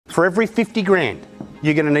For every 50 grand,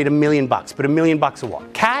 you're going to need $1 million. But $1 million of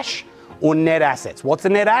what? Cash or net assets? What's a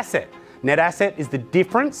net asset? Net asset is the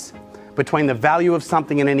difference between the value of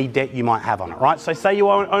something and any debt you might have on it, right? So say you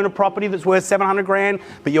own a property that's worth 700 grand,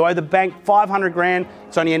 but you owe the bank 500 grand,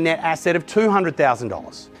 it's only a net asset of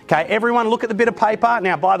 $200,000. Okay, everyone look at the bit of paper.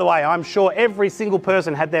 Now, by the way, I'm sure every single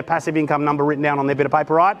person had their passive income number written down on their bit of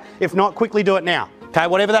paper, right? If not, quickly do it now. Okay,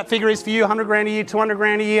 whatever that figure is for you, 100 grand a year, 200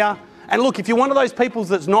 grand a year. And look, if you're one of those people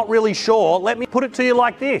that's not really sure, let me put it to you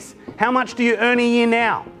like this. How much do you earn a year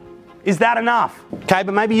now? Is that enough? Okay,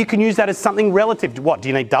 but maybe you can use that as something relative. What, do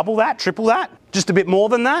you need double that, triple that? Just a bit more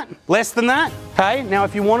than that? Less than that? Okay, now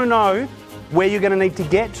if you want to know where you're going to need to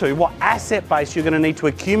get to, what asset base you're going to need to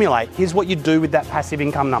accumulate, here's what you do with that passive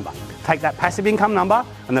income number. Take that passive income number,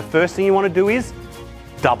 and the first thing you want to do is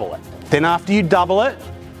double it. Then after you double it,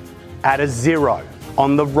 add a 0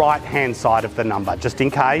 on the right-hand side of the number, just in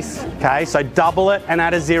case. Okay, so double it and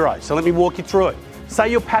add a 0. So let me walk you through it. Say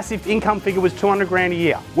your passive income figure was 200 grand a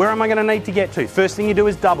year. Where am I going to need to get to? First thing you do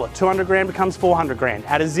is double it. 200 grand becomes 400 grand.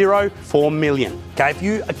 Add a 0, 4 million. Okay, if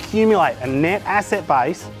you accumulate a net asset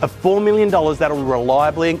base of $4 million, that'll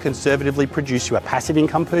reliably and conservatively produce you a passive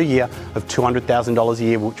income per year of $200,000 a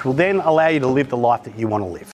year, which will then allow you to live the life that you want to live.